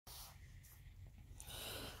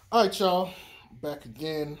All right, y'all, back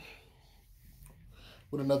again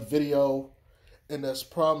with another video, and as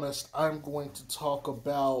promised, I'm going to talk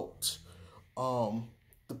about um,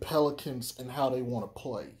 the Pelicans and how they want to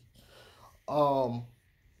play. Um,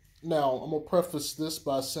 Now, I'm gonna preface this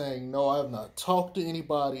by saying, no, I have not talked to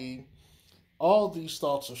anybody. All these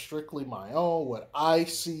thoughts are strictly my own, what I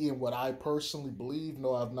see and what I personally believe.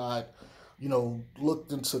 No, I've not,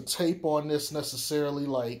 looked into tape on this necessarily.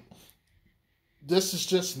 Like, this is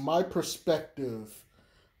just my perspective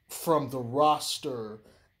from the roster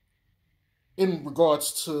in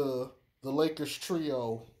regards to the Lakers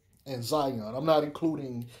trio and Zion. I'm not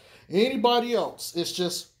including anybody else. It's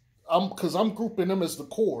just I'm grouping them as the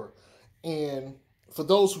core. And for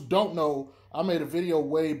those who don't know, I made a video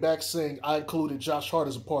way back saying I included Josh Hart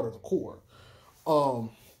as a part of the core. Um,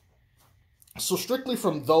 so strictly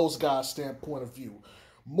from those guys' standpoint of view,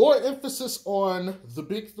 more emphasis on the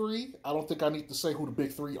big three. I don't think I need to say who the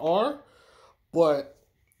big three are, but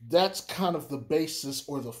that's kind of the basis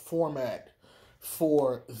or the format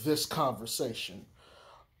for this conversation.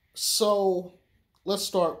 So let's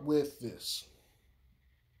start with this.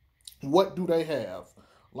 What do they have?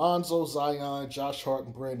 Lonzo, Zion, Josh Hart,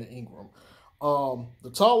 and Brandon Ingram.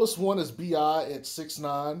 The tallest one is BI at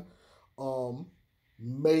 6'9".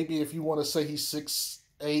 Maybe if you want to say he's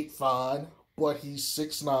 6'8", fine, but he's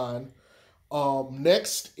 6'9".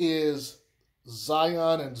 Next is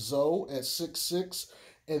Zion and Zoe at 6'6",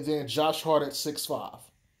 and then Josh Hart at 6'5".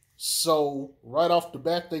 So right off the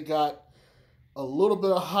bat, they got a little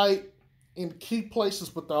bit of height in key places,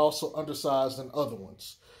 but they're also undersized in other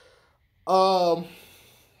ones.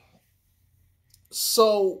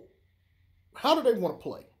 So how do they want to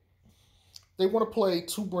play? They want to play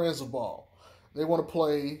two brands of ball. They want to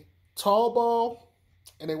play tall ball,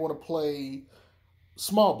 and they want to play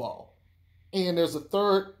small ball. And there's a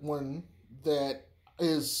third one that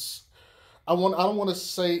is, I don't want to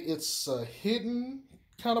say it's a hidden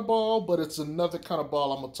kind of ball, but it's another kind of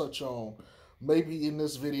ball I'm going to touch on. Maybe in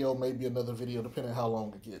this video, maybe another video, depending on how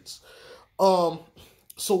long it gets.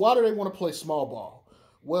 So why do they want to play small ball?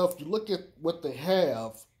 Well, if you look at what they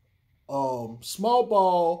have, small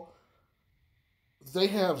ball, they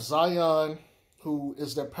have Zion, who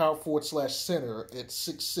is their power forward / center at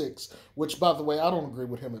 6'6", which, by the way, I don't agree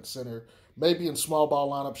with him at center. Maybe in small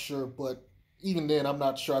ball lineup, sure, but even then, I'm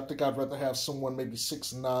not sure. I think I'd rather have someone maybe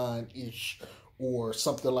 6'9"-ish or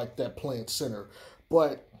something like that playing center.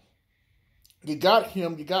 But you got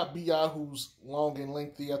him. You got B.I., who's long and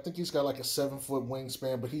lengthy. I think he's got like a 7-foot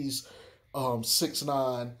wingspan, but he's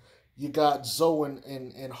 6'9". You got Zoe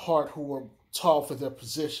and Hart, who are tall for their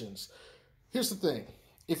positions. Here's the thing.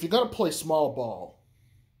 If you're going to play small ball,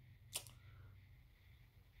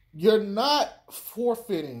 you're not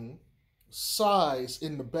forfeiting size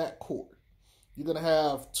in the backcourt. You're going to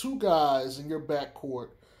have two guys in your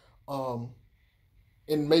backcourt,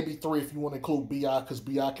 and maybe three if you want to include B.I., because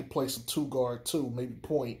B.I. can play some two-guard too, maybe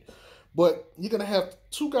point. But you're going to have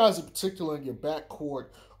two guys in particular in your backcourt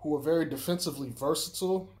who are very defensively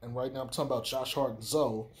versatile, and right now I'm talking about Josh Hart and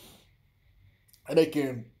Zoe, and they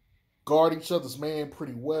can guard each other's man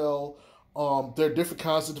pretty well. They're different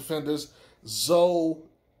kinds of defenders. Zoe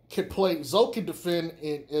can defend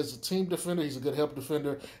as a team defender. He's a good help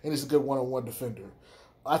defender, and he's a good one-on-one defender.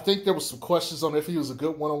 I think there was some questions on if he was a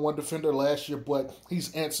good one-on-one defender last year, but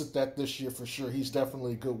he's answered that this year for sure. He's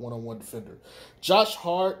definitely a good one-on-one defender. Josh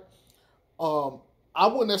Hart, I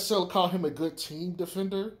wouldn't necessarily call him a good team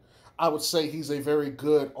defender. I would say he's a very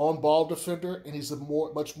good on-ball defender, and he's a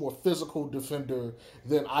much more physical defender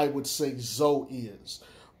than I would say Zoe is.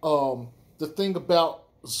 The thing about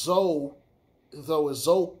Zoe, though, is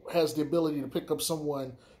Zoe has the ability to pick up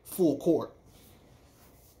someone full court.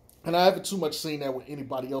 And I haven't too much seen that with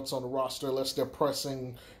anybody else on the roster unless they're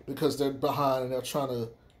pressing because they're behind and they're trying to,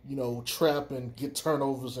 trap and get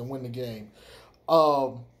turnovers and win the game.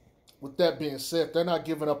 With that being said, they're not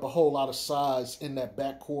giving up a whole lot of size in that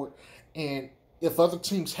backcourt. And if other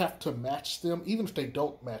teams have to match them, even if they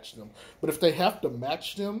don't match them, but if they have to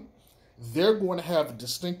match them, they're going to have a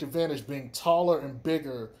distinct advantage being taller and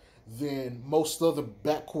bigger than most other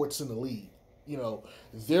backcourts in the league.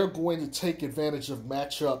 They're going to take advantage of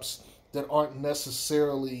matchups that aren't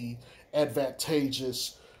necessarily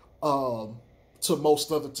advantageous to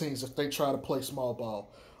most other teams if they try to play small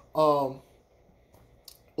ball.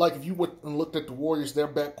 Like if you went and looked at the Warriors, their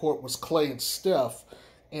backcourt was Clay and Steph,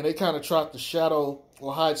 and they kind of tried to shadow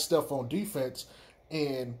or hide Steph on defense,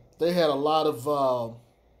 and they had a lot of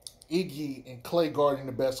Iggy and Clay guarding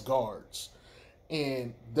the best guards.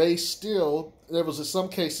 And there was in some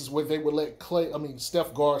cases where they would let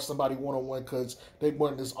Steph guard somebody one-on-one because they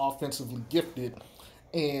weren't as offensively gifted.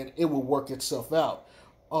 and it would work itself out.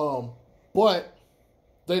 But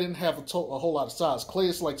they didn't have a whole lot of size. Clay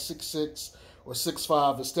is like 6'6" or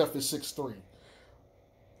 6'5", and Steph is 6'3".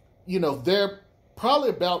 They're probably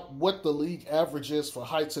about what the league average is for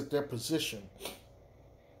heights at their position.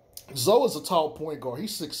 Zoe is a tall point guard.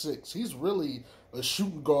 He's 6'6". He's really a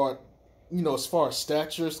shooting guard, as far as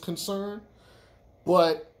stature is concerned.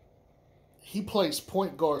 But he plays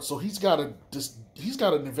point guard, so he's got an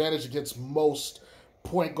advantage against most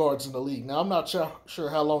point guards in the league. Now, I'm not sure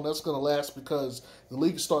how long that's going to last because the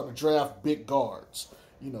league is starting to draft big guards.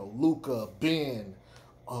 Luka, Ben,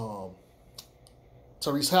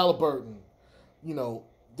 Tyrese Halliburton.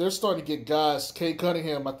 They're starting to get guys. Cade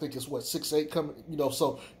Cunningham, I think, is 6'8" coming.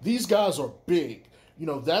 So these guys are big.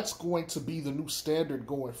 That's going to be the new standard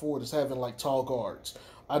going forward, is having like tall guards.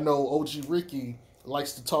 I know OG Ricky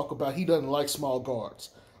likes to talk about he doesn't like small guards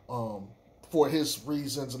for his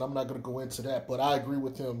reasons, and I'm not going to go into that. But I agree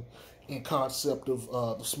with him in concept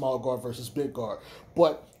of the small guard versus big guard.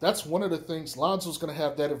 But that's one of the things. Lonzo's going to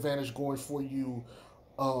have that advantage going for you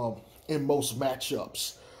in most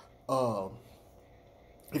matchups.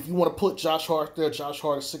 If you want to put Josh Hart there, Josh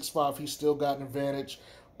Hart is 6'5". He's still got an advantage.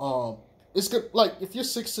 It's good. Like, if you're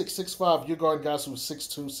 6'6", 6'5", you're guarding guys who are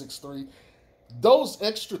 6'2", 6'3". Those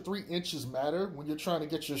extra 3 inches matter when you're trying to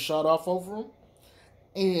get your shot off over them.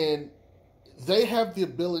 And they have the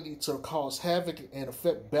ability to cause havoc and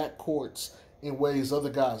affect backcourts in ways other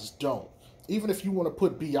guys don't. Even if you want to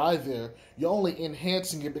put B.I. there, you're only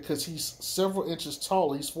enhancing it because he's several inches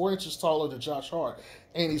taller. He's 4 inches taller than Josh Hart,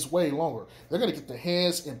 and he's way longer. They're going to get the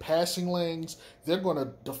hands in passing lanes. They're going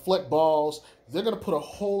to deflect balls. They're going to put a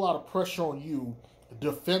whole lot of pressure on you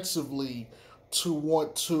defensively to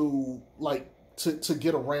want to, to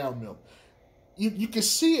get around them. You can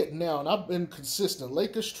see it now, and I've been consistent.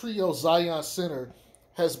 Lakers trio Zion Center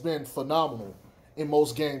has been phenomenal in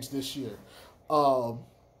most games this year.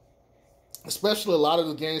 Especially a lot of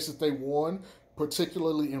the games that they won,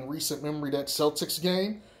 particularly in recent memory, that Celtics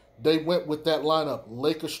game, they went with that lineup.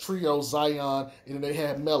 Lakers trio, Zion, and then they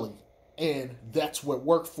had Melly. And that's what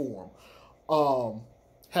worked for them.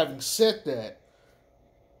 Having said that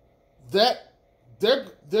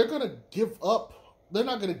they're going to give up. They're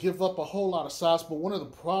not going to give up a whole lot of size, but one of the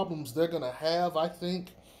problems they're going to have, I think,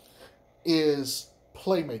 is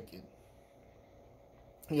playmaking.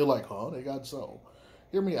 And you're like, they got Zoe.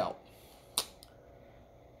 Hear me out.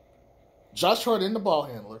 Josh Hart in the ball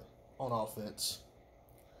handler on offense.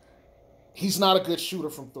 He's not a good shooter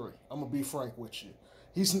from three. I'm going to be frank with you.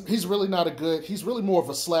 He's really not a good, he's really more of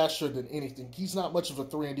a slasher than anything. He's not much of a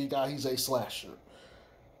 3-and-D guy. He's a slasher.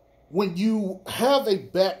 When you have a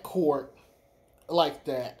backcourt like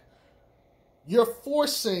that, you're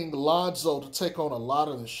forcing Lonzo to take on a lot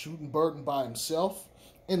of the shooting burden by himself.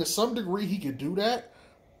 And to some degree, he could do that.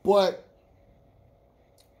 But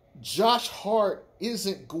Josh Hart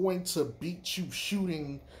isn't going to beat you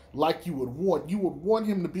shooting like you would want. You would want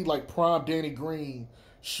him to be like prime Danny Green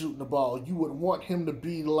shooting the ball. You would want him to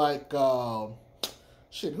be like,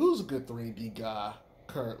 who's a good 3-and-D guy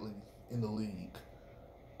currently in the league?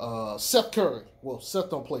 Seth Curry. Well, Seth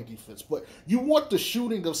don't play defense, but you want the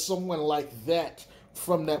shooting of someone like that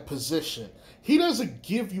from that position. He doesn't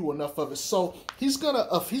give you enough of it, so he's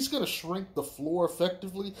gonna shrink the floor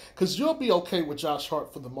effectively, because you'll be okay with Josh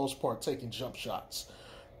Hart for the most part taking jump shots.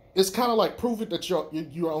 It's kind of like prove it that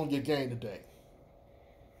you're on your game today,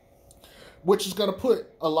 which is gonna put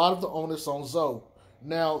a lot of the onus on Zoe.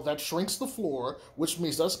 Now that shrinks the floor, which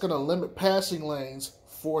means that's gonna limit passing lanes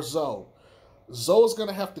for Zoe. Zoe's going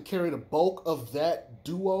to have to carry the bulk of that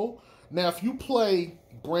duo. Now, if you play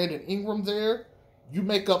Brandon Ingram there, you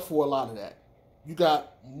make up for a lot of that. You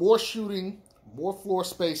got more shooting, more floor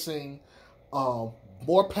spacing,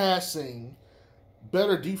 more passing,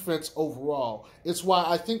 better defense overall. It's why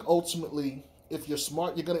I think ultimately, if you're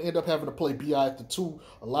smart, you're going to end up having to play B.I. at the 2.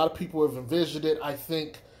 A lot of people have envisioned it. I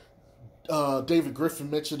think David Griffin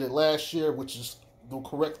mentioned it last year, which is the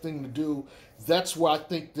correct thing to do. That's where I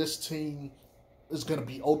think this team is going to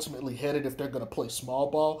be ultimately headed if they're going to play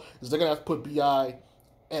small ball, is they're going to have to put B.I.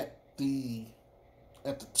 at the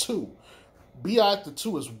 2. B.I. at the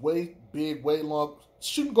 2 is way big, way long.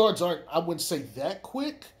 Shooting guards aren't, I wouldn't say that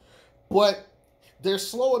quick, but they're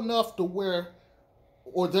slow enough to where,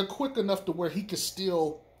 or they're quick enough to where he can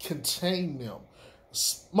still contain them.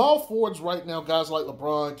 Small forwards right now, guys like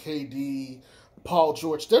LeBron, KD, Paul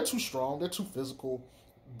George, they're too strong, they're too physical.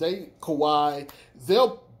 Kawhi,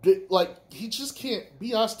 he just can't.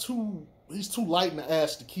 B.I.'s he's too light in the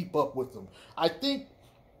ass to keep up with them. I think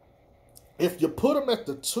if you put him at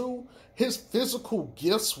the 2, his physical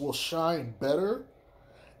gifts will shine better,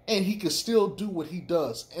 and he can still do what he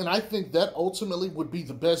does. And I think that ultimately would be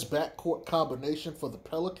the best backcourt combination for the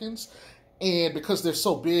Pelicans. And because they're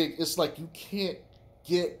so big, it's like you can't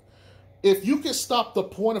get. If you can stop the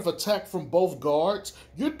point of attack from both guards,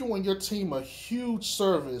 you're doing your team a huge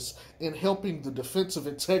service in helping the defensive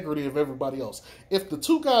integrity of everybody else. If the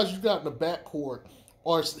two guys you got in the backcourt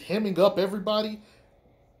are hemming up everybody,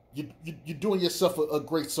 you're doing yourself a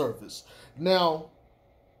great service. Now,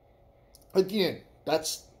 again,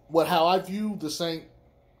 that's how I view this. Ain't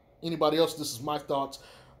anybody else. This is my thoughts.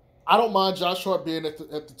 I don't mind Josh Hart being at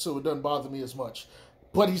the two. It doesn't bother me as much.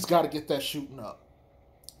 But he's got to get that shooting up.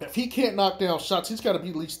 If he can't knock down shots, he's got to be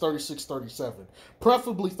at least 36, 37.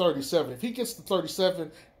 Preferably 37. If he gets to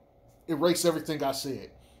 37, erase everything I said.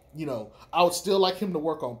 I would still like him to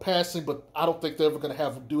work on passing, but I don't think they're ever going to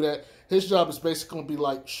have him do that. His job is basically going to be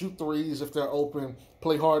like shoot threes if they're open,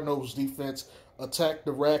 play hard-nosed defense, attack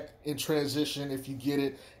the rack in transition if you get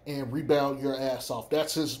it, and rebound your ass off.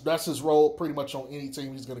 That's his role pretty much on any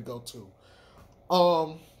team he's going to go to.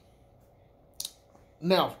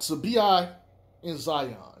 Now, to B.I. and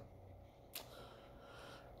Zion.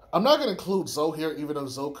 I'm not going to include Zoe here, even though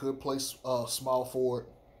Zoe could play small forward.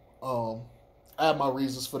 I have my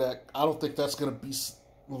reasons for that. I don't think that's going to be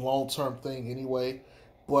a long-term thing anyway.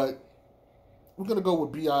 But we're going to go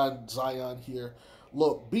with B.I. and Zion here.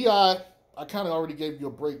 Look, B.I., I kind of already gave you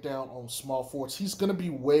a breakdown on small forwards. He's going to be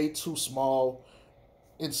way too small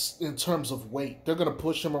in terms of weight. They're going to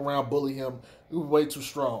push him around, bully him. He's way too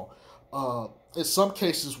strong. In some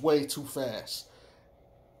cases, way too fast.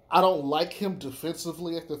 I don't like him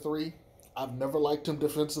defensively at the three. I've never liked him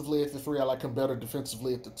defensively at the three. I like him better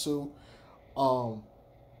defensively at the two.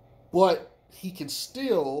 But he can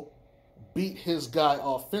still beat his guy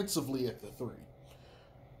offensively at the three.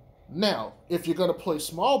 Now, if you're going to play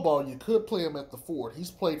small ball, you could play him at the four.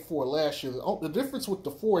 He's played four last year. The difference with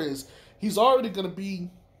the four is he's already going to be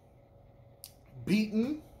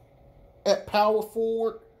beaten at power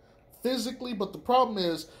forward physically, but the problem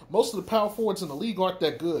is most of the power forwards in the league aren't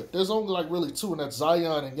that good. There's only like really two, and that's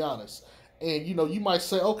Zion and Giannis. And, you might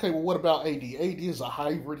say, okay, well, what about AD? AD is a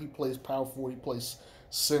hybrid. He plays power forward. He plays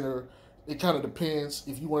center. It kind of depends.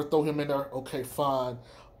 If you want to throw him in there, okay, fine.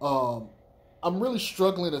 I'm really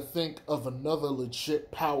struggling to think of another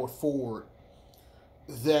legit power forward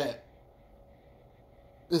that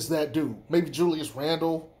is that dude. Maybe Julius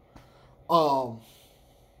Randle.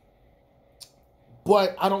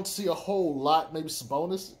 But I don't see a whole lot. Maybe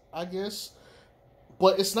Sabonis, I guess.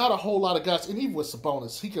 But it's not a whole lot of guys. And even with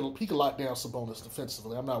Sabonis, he can lock down Sabonis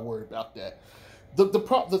defensively. I'm not worried about that. The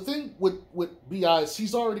thing with B.I. is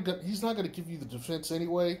he's not going to give you the defense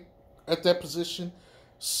anyway at that position.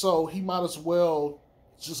 So he might as well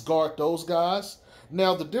just guard those guys.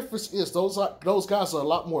 Now the difference is those guys are a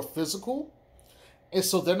lot more physical, and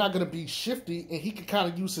so they're not going to be shifty. And he can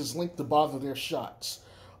kind of use his length to bother their shots.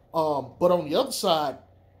 But on the other side,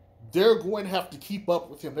 they're going to have to keep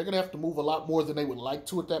up with him. They're going to have to move a lot more than they would like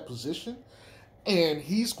to at that position. And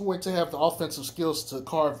he's going to have the offensive skills to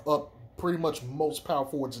carve up pretty much most power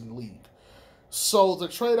forwards in the league. So the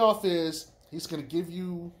trade-off is he's going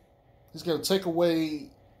to take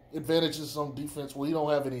away advantages on defense. Well, you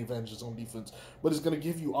don't have any advantages on defense, but he's going to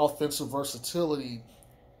give you offensive versatility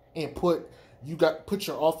and put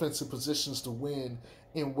your offensive positions to win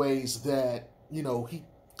in ways that, he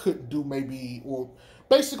couldn't do maybe, or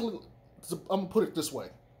basically, I'm going to put it this way.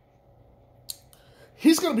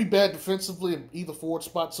 He's going to be bad defensively in either forward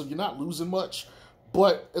spot, so you're not losing much.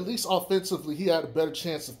 But at least offensively, he had a better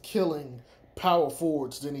chance of killing power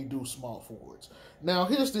forwards than he do small forwards. Now,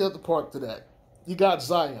 here's the other part to that. You got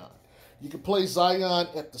Zion. You can play Zion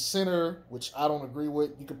at the center, which I don't agree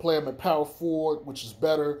with. You can play him at power forward, which is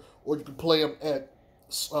better. Or you can play him at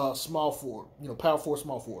small forward, power forward,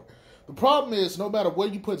 small forward. The problem is, no matter where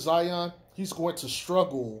you put Zion, he's going to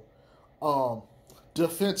struggle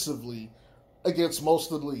defensively against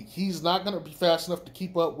most of the league. He's not going to be fast enough to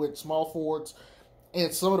keep up with small forwards,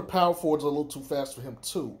 and some of the power forwards are a little too fast for him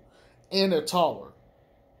too. And they're taller.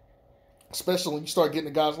 Especially when you start getting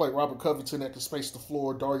the guys like Robert Covington that can space the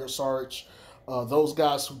floor, Dario Saric, those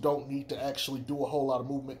guys who don't need to actually do a whole lot of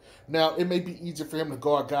movement. Now, it may be easier for him to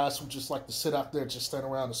guard guys who just like to sit out there and just stand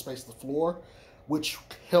around and space the floor, which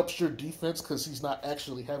helps your defense because he's not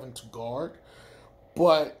actually having to guard.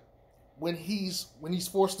 But when he's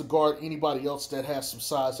forced to guard anybody else that has some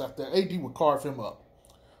size out there, AD would carve him up.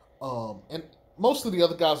 And most of the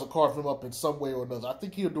other guys will carve him up in some way or another. I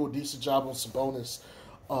think he'll do a decent job on Sabonis.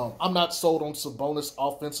 I'm not sold on Sabonis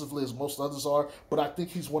offensively as most others are, but I think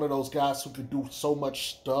he's one of those guys who can do so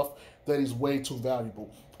much stuff that he's way too valuable.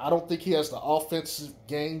 I don't think he has the offensive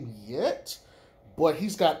game yet, but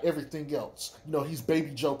he's got everything else. You know, he's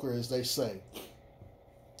baby Joker, as they say.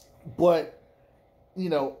 But, you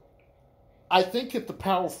know, I think at the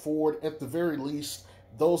power forward, at the very least,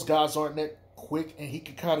 those guys aren't that quick, and he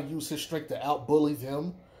can kind of use his strength to outbully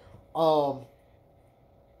them.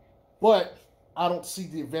 But I don't see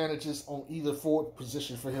the advantages on either forward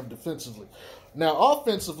position for him defensively. Now,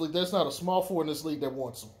 offensively, there's not a small forward in this league that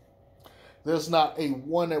wants him. There's not a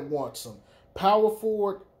one that wants him. Power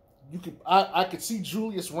forward, I could see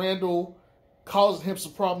Julius Randle causing him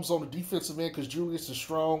some problems on the defensive end because Julius is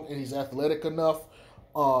strong and he's athletic enough.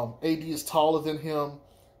 AD is taller than him.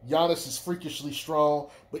 Giannis is freakishly strong,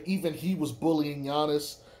 but even he was bullying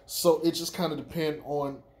Giannis. So it just kind of depends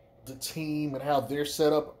on the team and how they're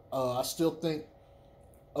set up. I still think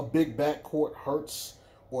a big backcourt hurts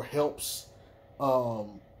or helps.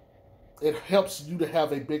 It helps you to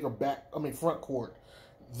have a bigger front court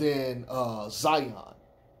than Zion.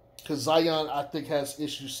 Because Zion, I think, has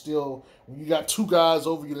issues still. When you got two guys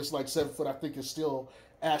over you that's like 7 foot, I think it's still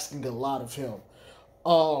asking a lot of him.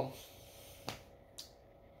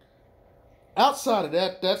 Outside of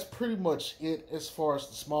that, that's pretty much it as far as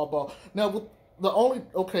the small ball. Now, with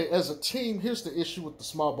as a team, here's the issue with the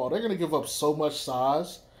small ball. They're going to give up so much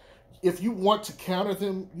size. If you want to counter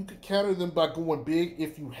them, you could counter them by going big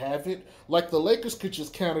if you have it. Like the Lakers could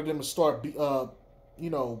just counter them and start, LeBron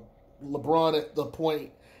at the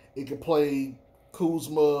point. It could play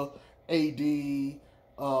Kuzma, AD,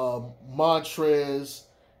 Montrez,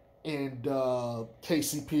 and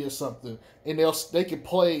KCP or something. And they can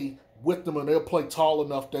play with them, and they'll play tall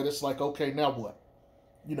enough that it's like, okay, now what?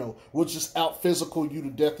 You know, we'll just out-physical you to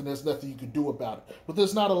death, and there's nothing you can do about it. But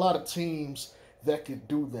there's not a lot of teams that can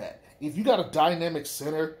do that. If you got a dynamic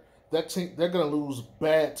center, that team, they're going to lose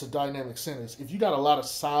bad to dynamic centers. If you got a lot of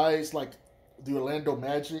size, like the Orlando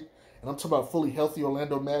Magic, and I'm talking about fully healthy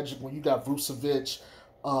Orlando Magic, when you got Vucevic,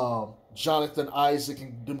 Jonathan Isaac,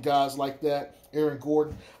 and them guys like that, Aaron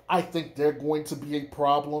Gordon, I think they're going to be a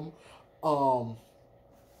problem.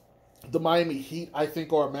 The Miami Heat, I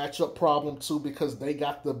think, are a matchup problem, too, because they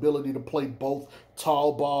got the ability to play both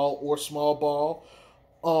tall ball or small ball.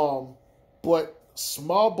 But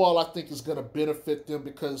small ball, I think, is going to benefit them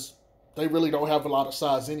because they really don't have a lot of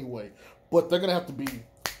size anyway. But they're going to have to be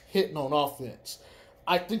hitting on offense.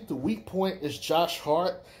 I think the weak point is Josh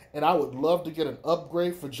Hart, and I would love to get an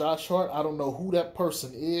upgrade for Josh Hart. I don't know who that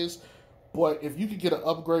person is, but if you could get an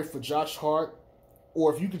upgrade for Josh Hart,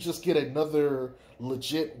 or if you could just get another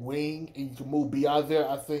legit wing and you can move BI there,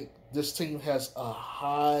 I think this team has a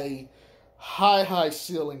high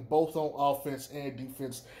ceiling, both on offense and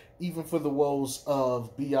defense, even for the woes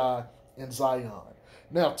of BI and Zion.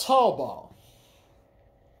 Now, tall ball.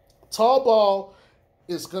 Tall ball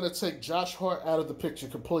is going to take Josh Hart out of the picture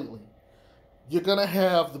completely. You're going to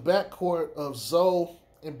have the backcourt of Zoe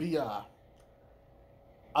and BI.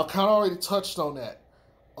 I've kind of already touched on that.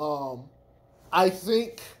 I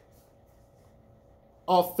think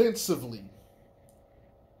offensively,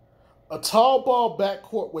 a tall ball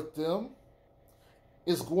backcourt with them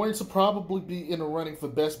is going to probably be in the running for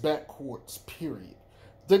best backcourts, period.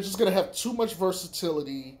 They're just going to have too much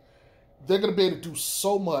versatility. They're going to be able to do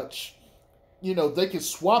so much. You know, they can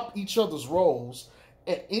swap each other's roles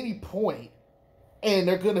at any point, and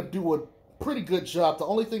they're going to do a pretty good job. The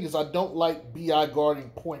only thing is I don't like BI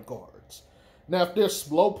guarding point guards. Now, if they're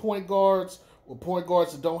slow point guards or point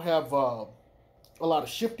guards that don't have a lot of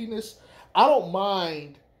shiftiness, I don't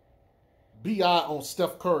mind BI on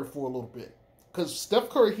Steph Curry for a little bit. Because Steph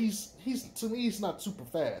Curry, he's to me, he's not super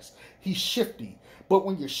fast. He's shifty. But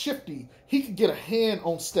when you're shifty, he can get a hand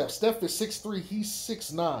on Steph. Steph is 6'3", he's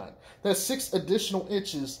 6'9". That's 6 additional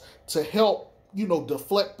inches to help,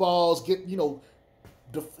 deflect balls, get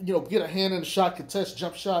a hand in the shot, contest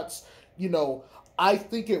jump shots. I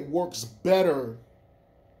think it works better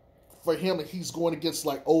for him if he's going against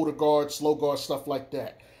like older guards, slow guards, stuff like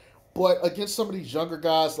that. But against some of these younger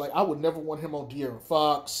guys, like I would never want him on De'Aaron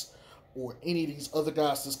Fox or any of these other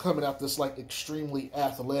guys that's coming out that's like extremely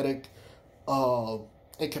athletic and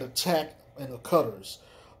can attack and are cutters.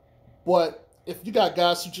 But if you got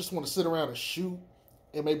guys who just want to sit around and shoot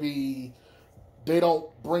and maybe they don't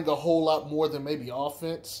bring a whole lot more than maybe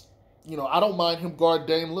offense, I don't mind him guard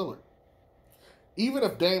Dame Lillard. Even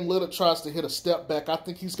if Dame Lillard tries to hit a step back, I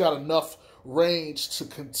think he's got enough range to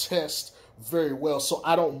contest very well. So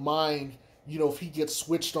I don't mind, if he gets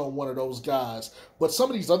switched on one of those guys. But some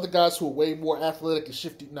of these other guys who are way more athletic and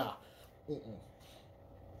shifty, nah.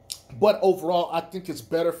 But overall, I think it's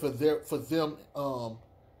better for them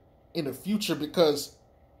in the future because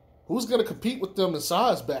who's going to compete with them in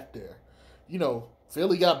size back there?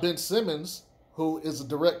 Philly got Ben Simmons, who is a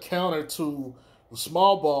direct counter to the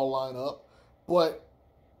small ball lineup, but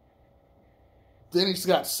then he's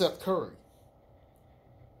got Seth Curry.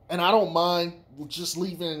 And I don't mind just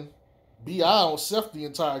leaving B.I. on Seth the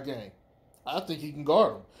entire game. I think he can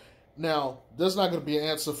guard him. Now, there's not going to be an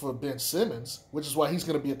answer for Ben Simmons, which is why he's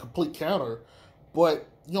going to be a complete counter, but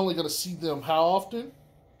you're only going to see them how often?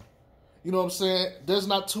 You know what I'm saying? There's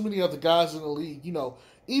not too many other guys in the league. You know,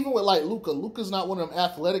 even with like Luka, Luka's not one of them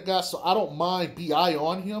athletic guys, so I don't mind B.I.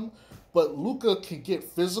 on him, but Luka can get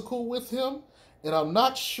physical with him, and I'm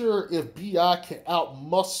not sure if B.I. can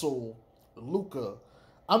outmuscle Luka.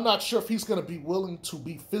 I'm not sure if he's going to be willing to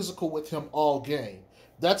be physical with him all game.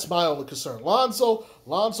 That's my only concern. Lonzo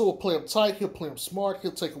will play him tight. He'll play him smart.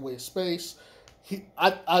 He'll take away his space.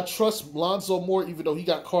 I trust Lonzo more, even though he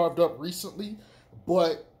got carved up recently.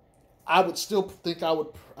 But I would still think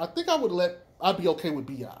I'd be okay with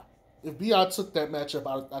B.I. If B.I. took that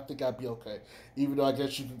matchup, I think I'd be okay. Even though I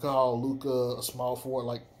guess you can call Luka a small forward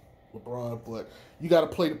like LeBron, but you got to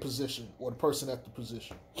play the position or the person at the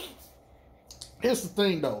position. Here's the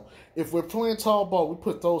thing, though. If we're playing tall ball, we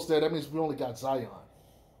put those there. That means we only got Zion.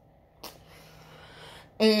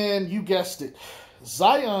 And you guessed it.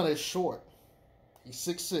 Zion is short. He's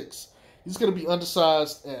 6'6". He's going to be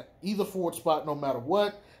undersized at either forward spot no matter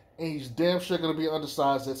what. And he's damn sure going to be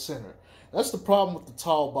undersized at center. That's the problem with the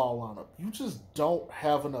tall ball lineup. You just don't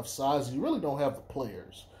have enough size. You really don't have the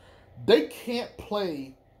players. They can't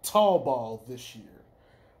play tall ball this year.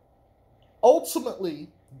 Ultimately,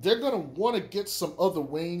 they're going to want to get some other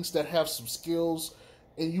wings that have some skills.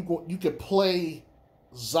 And you can play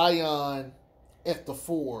Zion at the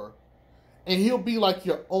 4, and he'll be like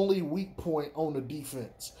your only weak point on the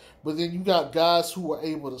defense. But then you got guys who are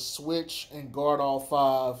able to switch and guard all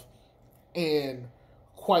 5, and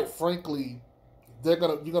quite frankly, those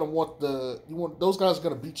guys are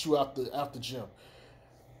gonna beat you out the gym.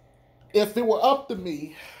 If it were up to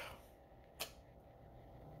me,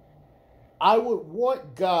 I would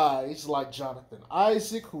want guys like Jonathan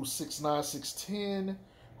Isaac, who's 6'9", 6'10",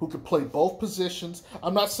 who can play both positions.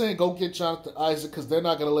 I'm not saying go get Jonathan Isaac because they're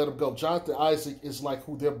not going to let him go. Jonathan Isaac is like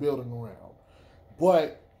who they're building around.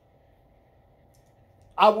 But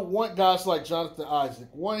I would want guys like Jonathan Isaac.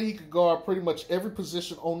 One, he could guard pretty much every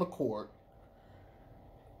position on the court.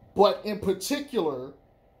 But in particular,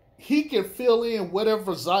 he can fill in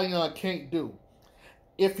whatever Zion can't do.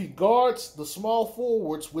 If he guards the small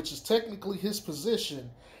forwards, which is technically his position,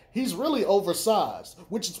 he's really oversized,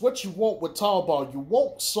 which is what you want with tall ball. You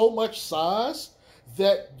want so much size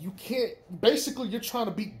that you can't. Basically, you're trying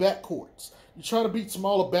to beat backcourts. You're trying to beat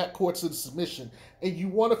smaller backcourts in submission. And you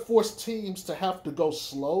want to force teams to have to go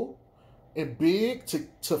slow and big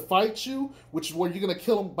to fight you, which is where you're going to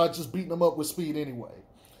kill them by just beating them up with speed anyway.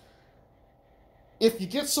 If you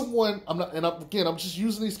get someone, I'm just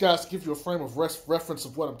using these guys to give you a frame of reference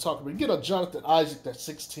of what I'm talking about. You get a Jonathan Isaac that's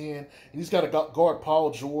 6'10", and he's got to guard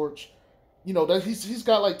Paul George. You know, that he's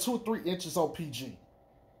got like 2 or 3 inches on PG.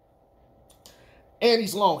 And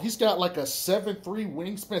he's long. He's got like a 7'3"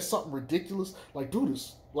 wingspan, something ridiculous. Like, dude,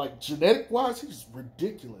 is like genetic-wise, he's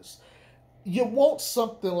ridiculous. You want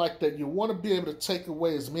something like that. You want to be able to take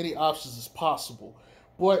away as many options as possible.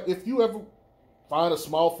 But if you ever find a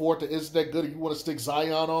small forward that isn't that good and you want to stick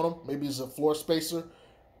Zion on him, maybe he's a floor spacer,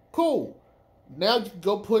 cool. Now you can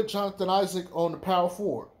go put Jonathan Isaac on the power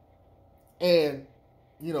forward. And,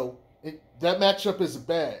 you know, that matchup isn't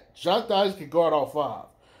bad. Jonathan Isaac can guard all 5.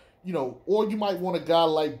 You know, or you might want a guy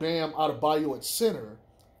like Bam Adebayo at center.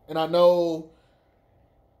 And I know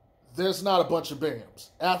there's not a bunch of Bams.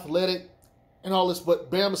 Athletic and all this,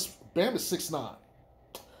 but Bam is 6'9".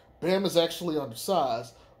 Bam is actually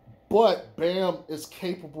undersized. But Bam is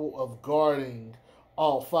capable of guarding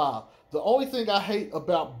all 5. The only thing I hate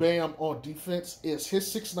about Bam on defense is his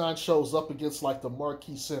 6'9" shows up against like the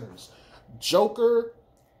marquee centers. Joker,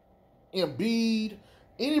 Embiid,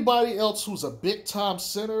 anybody else who's a big-time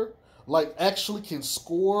center, like actually can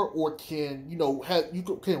score or can, you know,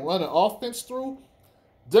 can run an offense through,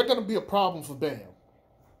 they're going to be a problem for Bam.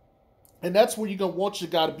 And that's where you're going to want your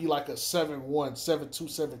guy to be like a 7'1", 7'2",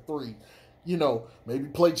 7'3". You know, maybe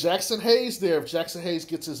play Jackson Hayes there if Jackson Hayes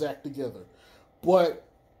gets his act together. But,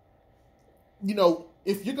 you know,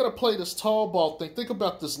 if you're going to play this tall ball thing, think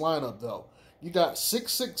about this lineup, though. You got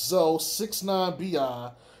 6'6" Zoe, 6'9"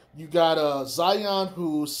 B.I. You got Zion,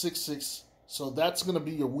 who's 6'6", so that's going to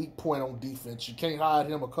be your weak point on defense. You can't hide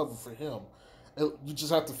him or cover for him. You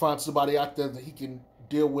just have to find somebody out there that he can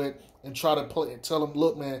deal with and try to play and tell him,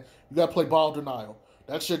 look, man, you got to play ball denial.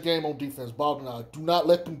 That's your game on defense, ball denial. Do not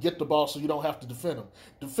let them get the ball so you don't have to defend them.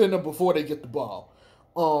 Defend them before they get the ball.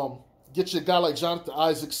 Get you a guy like Jonathan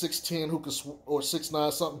Isaac, 6'10", who could or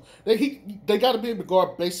 6'9", something. They got to be able to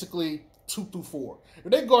guard basically 2 through 4.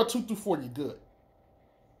 If they guard 2 through 4, you're good.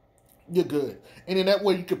 You're good. And in that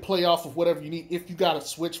way, you can play off of whatever you need. If you got to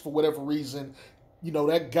switch for whatever reason,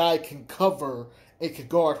 that guy can cover and can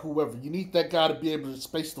guard whoever. You need that guy to be able to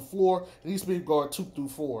space the floor. It needs to be able to guard 2 through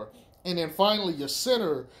 4. And then finally, your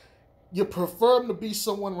center, you prefer him to be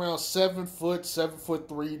someone around 7 foot,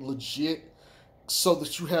 7'3", legit, so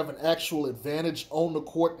that you have an actual advantage on the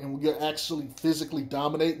court and you're actually physically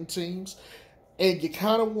dominating teams. And you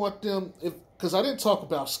kind of want them, because I didn't talk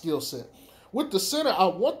about skill set. With the center, I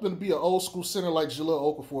want them to be an old school center like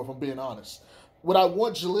Jahlil Okafor, if I'm being honest. Would I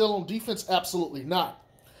want Jahlil on defense? Absolutely not.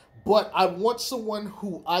 But I want someone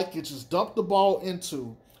who I could just dump the ball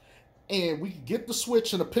into and we can get the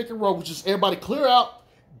switch and the pick and roll, which is everybody clear out,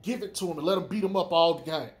 give it to them and let them beat them up all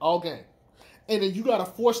game. And then you got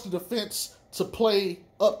to force the defense to play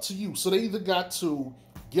up to you. So they either got to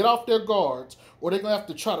get off their guards or they're going to have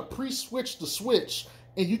to try to pre-switch the switch,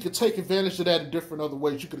 and you can take advantage of that in different other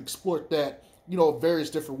ways. You can exploit that, various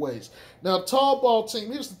different ways. Now, tall ball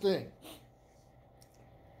team, here's the thing.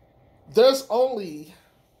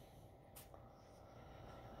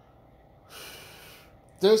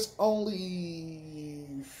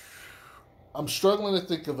 I'm struggling to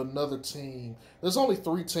think of another team. There's only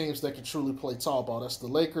 3 teams that can truly play tall ball. That's the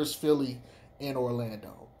Lakers, Philly, and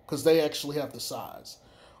Orlando, because they actually have the size.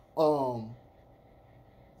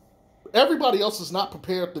 Everybody else is not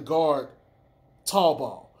prepared to guard tall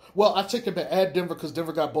ball. Well, I take it back. Add Denver, because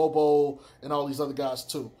Denver got Bobo and all these other guys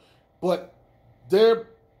too. But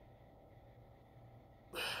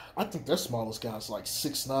I think their smallest guy is like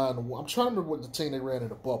 6'9". I'm trying to remember what the team they ran in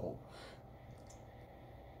the bubble.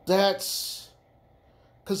 That's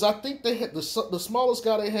because I think they had the smallest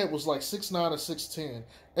guy they had was like 6'9" or 6'10".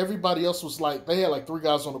 Everybody else was like, they had like 3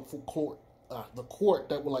 guys on the court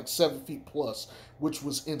that were like 7 feet plus, which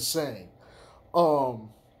was insane. And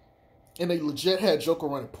they legit had Joker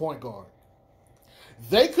running point guard.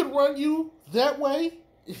 They could run you that way,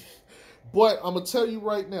 but I'm gonna tell you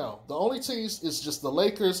right now, the only teams is just the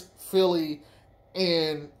Lakers, Philly,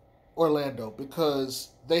 and Orlando, because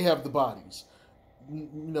they have the bodies.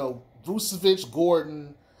 Vucevic,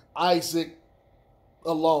 Gordon, Isaac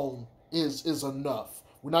alone is enough.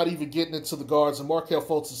 We're not even getting into the guards, and Markelle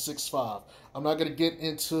Fultz is 6'5". I'm not going to get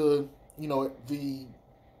into, the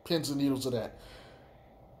pins and needles of that.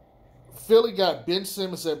 Philly got Ben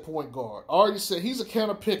Simmons at point guard. I already said he's a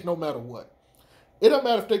counter pick no matter what. It doesn't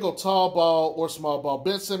matter if they go tall ball or small ball.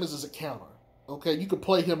 Ben Simmons is a counter. Okay, you can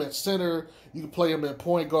play him at center. You can play him at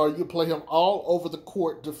point guard. You can play him all over the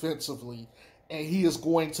court defensively, and he is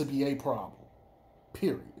going to be a problem.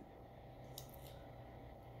 Period.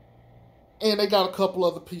 And they got a couple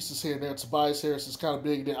other pieces here and there. Tobias Harris is kind of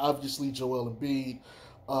big. Then obviously Joel Embiid.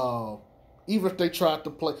 Even if they tried to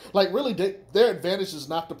play, really, their advantage is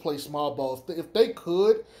not to play small ball. If they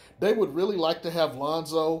could, they would really like to have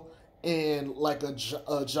Lonzo and like a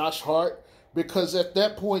Josh Hart, because at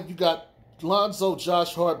that point you got Lonzo,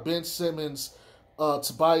 Josh Hart, Ben Simmons,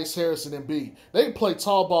 Tobias Harris, and Embiid. They can play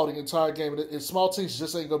tall ball the entire game, and small teams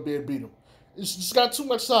just ain't going to be able to beat them. It's just got too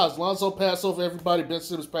much size. Lonzo pass over everybody. Ben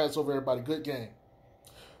Simmons pass over everybody. Good game.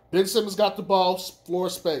 Ben Simmons got the ball, floor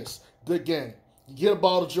space. Good game. You get a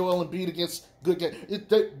ball to Joel Embiid against, good game.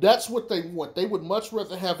 That's what they want. They would much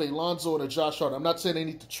rather have a Lonzo and a Josh Hart. I'm not saying they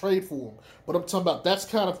need to trade for him, but I'm talking about that's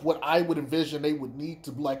kind of what I would envision they would need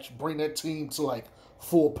to bring that team to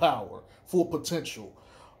full power, full potential.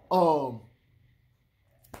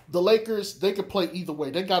 The Lakers, they could play either way.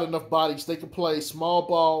 They got enough bodies. They could play small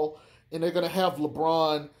ball, and they're going to have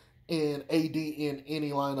LeBron and AD in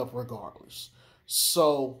any lineup regardless.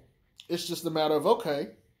 So it's just a matter of, okay,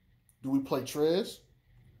 do we play Trez?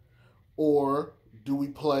 Or do we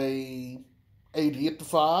play AD at the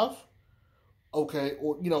 5? Okay,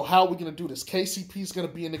 or, how are we going to do this? KCP's going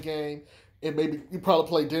to be in the game, and maybe you probably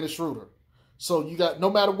play Dennis Schroeder. So you got, no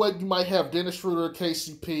matter what, you might have Dennis Schroeder,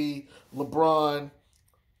 KCP, LeBron,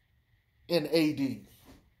 and AD.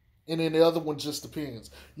 And then the other one just depends.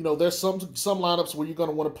 There's some lineups where you're going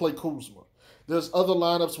to want to play Kuzma. There's other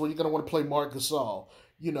lineups where you're going to want to play Marc Gasol.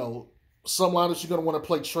 Some lineups you're going to want to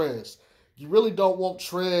play Trez. You really don't want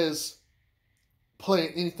Trez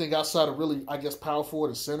playing anything outside of really, I guess, power forward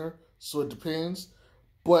and center. So it depends.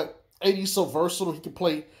 But AD's so versatile, he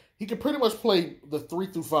can pretty much play the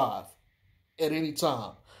 3 through 5 at any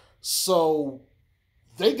time. So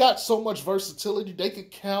they got so much versatility, they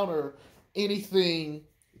could counter anything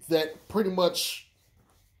that pretty much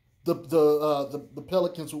the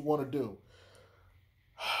Pelicans would want to do.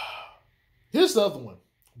 Here's the other one.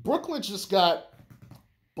 Brooklyn just got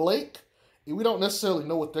Blake, and we don't necessarily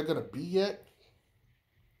know what they're going to be yet,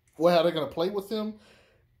 or how they're going to play with him,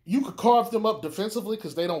 you could carve them up defensively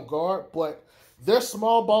because they don't guard, but their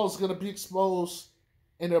small ball is going to be exposed,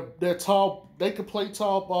 and they're tall. They can play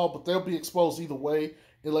tall ball, but they'll be exposed either way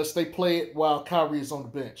unless they play it while Kyrie is on the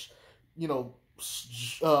bench. You know,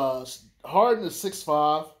 Harden is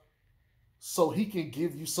 6'5", so he can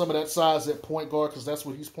give you some of that size at point guard because that's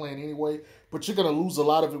what he's playing anyway. But you're going to lose a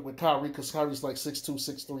lot of it with Kyrie because Kyrie's like 6'2",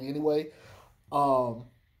 6'3" anyway.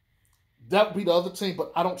 That would be the other team,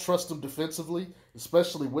 but I don't trust them defensively,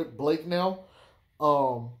 especially with Blake now.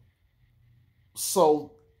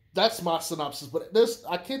 So that's my synopsis. But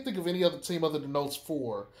I can't think of any other team other than those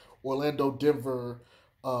four: Orlando, Denver,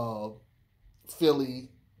 Philly,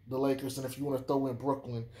 the Lakers, and if you want to throw in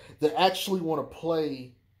Brooklyn, that actually want to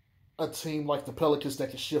play a team like the Pelicans that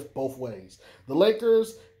can shift both ways. The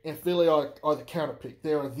Lakers and Philly are the counterpick.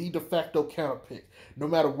 They are the de facto counterpick. No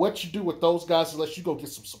matter what you do with those guys, unless you go get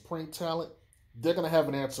some supreme talent, they're going to have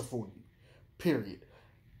an answer for you. Period.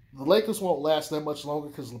 The Lakers won't last that much longer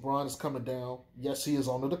because LeBron is coming down. Yes, he is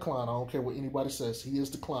on the decline. I don't care what anybody says. He is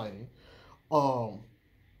declining. So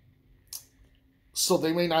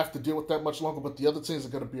they may not have to deal with that much longer, but the other teams are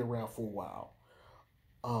going to be around for a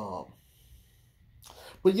while.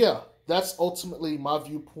 But yeah, that's ultimately my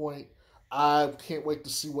viewpoint. I can't wait to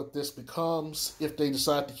see what this becomes if they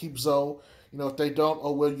decide to keep Zoe. You know, if they don't,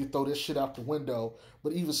 oh, well, you throw this shit out the window.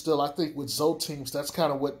 But even still, I think with Zoe teams, that's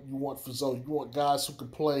kind of what you want for Zoe. You want guys who can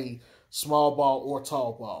play small ball or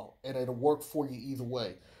tall ball, and it'll work for you either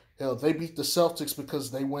way. Hell, they beat the Celtics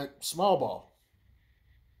because they went small ball.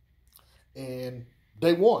 And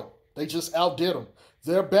they won. They just outdid them.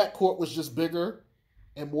 Their backcourt was just bigger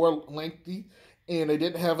and more lengthy, and they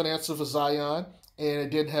didn't have an answer for Zion, and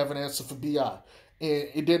it didn't have an answer for B.I. And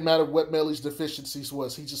it didn't matter what Melly's deficiencies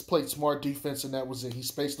was. He just played smart defense, and that was it. He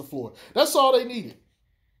spaced the floor. That's all they needed.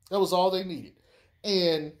 That was all they needed.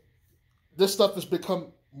 And this stuff has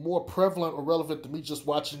become more prevalent or relevant to me just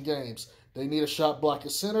watching games. They need a shot block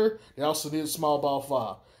at center. They also need a small ball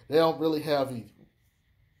five. They don't really have either.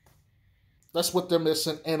 That's what they're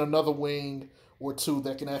missing, and another wing or two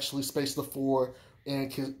that can actually space the floor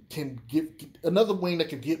and can get another wing that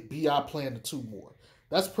can get B.I. playing the two more.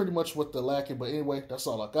 That's pretty much what they're lacking. But anyway, that's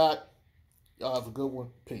all I got. Y'all have a good one.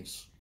 Peace.